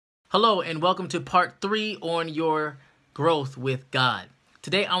Hello and welcome to part 3 on your growth with God.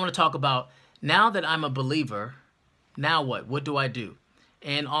 Today I want to talk about now that I'm a believer, now what? What do I do?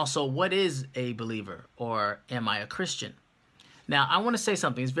 And also, what is a believer, or am I a Christian? Now I want to say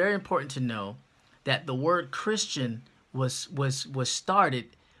something. It's very important to know that the word Christian was started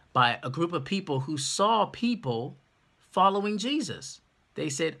by a group of people who saw people following Jesus. They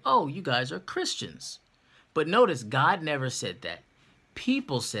said, "Oh, you guys are Christians." But notice God never said that.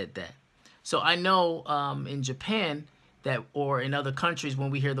 People said that. So I know in Japan that, or in other countries, when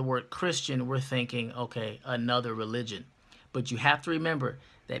we hear the word Christian, we're thinking, okay, another religion. But you have to remember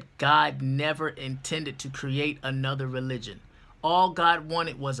that God never intended to create another religion. All God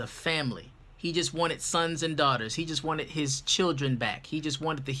wanted was a family. He just wanted sons and daughters. He just wanted his children back. He just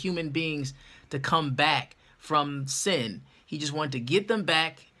wanted the human beings to come back from sin. He just wanted to get them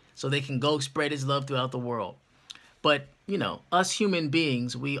back so they can go spread his love throughout the world. But, you know, us human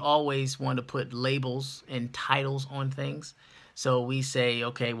beings, we always want to put labels and titles on things. So we say,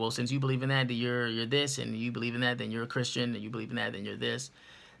 okay, well, since you believe in that, then you're this, and you believe in that, then you're a Christian, and you believe in that, then you're this.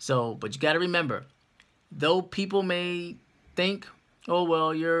 So, but you got to remember, though people may think, oh,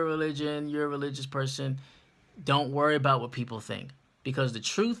 well, you're a religion, you're a religious person, don't worry about what people think. Because the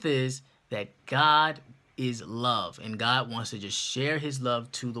truth is that God is love, and God wants to just share his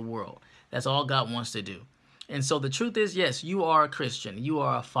love to the world. That's all God wants to do. And so the truth is, yes, you are a Christian. You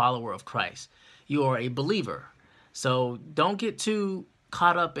are a follower of Christ. You are a believer. So don't get too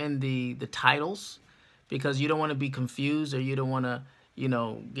caught up in the titles, because you don't want to be confused, or you don't want to,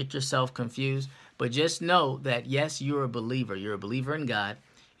 get yourself confused. But just know that, yes, you're a believer. You're a believer in God.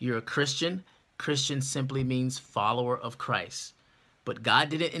 You're a Christian. Christian simply means follower of Christ. But God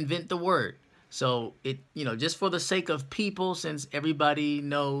didn't invent the word. So just for the sake of people, since everybody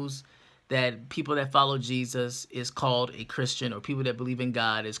knows that people that follow Jesus is called a Christian, or people that believe in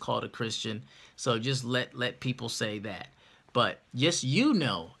God is called a Christian. So just let people say that. But just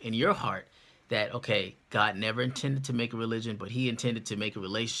in your heart that, okay, God never intended to make a religion, but he intended to make a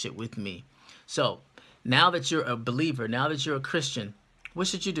relationship with me. So now that you're a believer, now that you're a Christian, what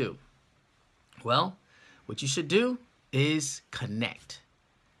should you do? Well, what you should do is connect.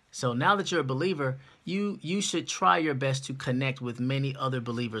 So now that you're a believer, you should try your best to connect with many other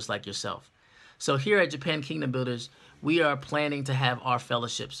believers like yourself. So here at Japan Kingdom Builders, we are planning to have our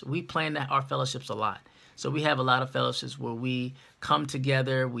fellowships. We plan our fellowships a lot. So we have a lot of fellowships where we come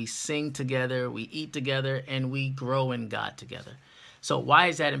together, we sing together, we eat together, and we grow in God together. So why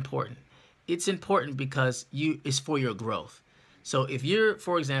is that important? It's important because it's for your growth. So if you're,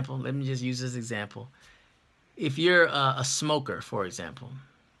 for example, let me just use this example. If you're a smoker, for example,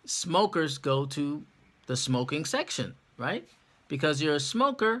 smokers go to the smoking section, right? Because you're a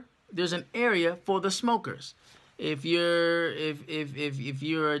smoker, there's an area for the smokers. If you're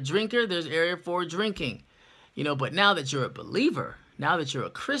a drinker, there's an area for drinking. But now that you're a believer, now that you're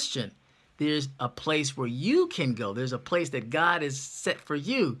a Christian, there's a place where you can go. There's a place that God has set for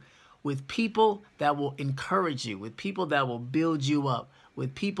you, with people that will encourage you, with people that will build you up,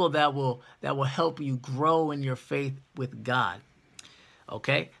 with people that will help you grow in your faith with God.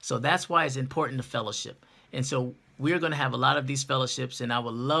 Okay, so that's why it's important to fellowship. And so we're going to have a lot of these fellowships, and I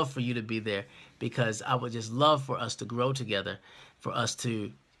would love for you to be there, because I would just love for us to grow together, for us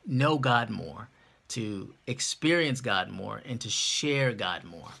to know God more, to experience God more, and to share God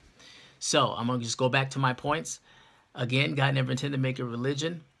more. So I'm going to just go back to my points. Again, God never intended to make a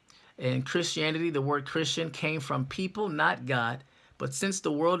religion. In Christianity, the word Christian came from people, not God. But since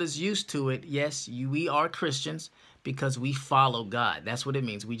the world is used to it, yes, we are Christians, because we follow God. That's what it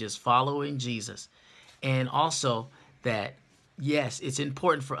means. We just follow in Jesus. And also that, yes, it's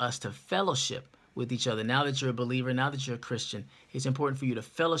important for us to fellowship with each other. Now that you're a believer, now that you're a Christian, it's important for you to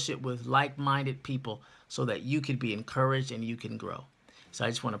fellowship with like-minded people so that you can be encouraged and you can grow. So I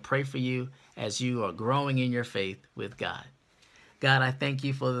just want to pray for you as you are growing in your faith with God. God, I thank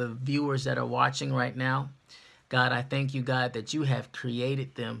you for the viewers that are watching right now. God, I thank you, God, that you have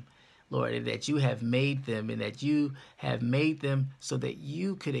created them, Lord, that you have made them, and that you have made them so that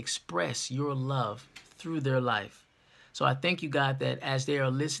you could express your love through their life. So I thank you, God, that as they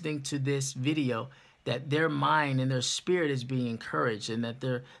are listening to this video, that their mind and their spirit is being encouraged, and that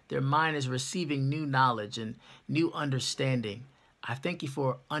their mind is receiving new knowledge and new understanding. I thank you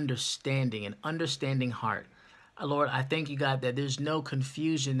for understanding, an understanding heart. Lord, I thank you, God, that there's no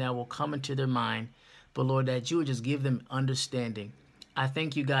confusion that will come into their mind, but Lord, that you will just give them understanding. I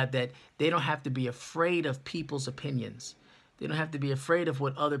thank you, God, that they don't have to be afraid of people's opinions. They don't have to be afraid of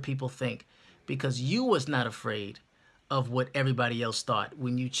what other people think, because you was not afraid of what everybody else thought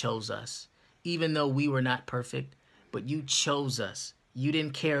when you chose us. Even though we were not perfect, but you chose us You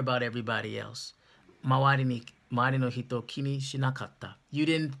didn't care about everybody else. 周りの人を気にしなかった. You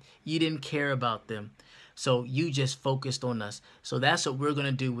didn't care about them. So you just focused on us. So that's what we're going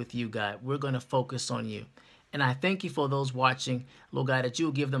to do with you, God. We're going to focus on you. And I thank you for those watching, Lord God, that you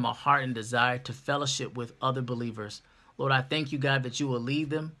will give them a heart and desire to fellowship with other believers. Lord, I thank you, God, that you will lead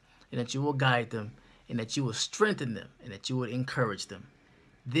them and that you will guide them and that you will strengthen them and that you will encourage them.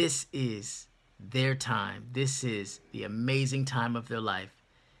 This is their time. This is the amazing time of their life.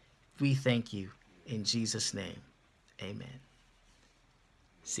 We thank you in Jesus' name. Amen.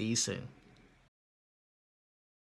 See you soon.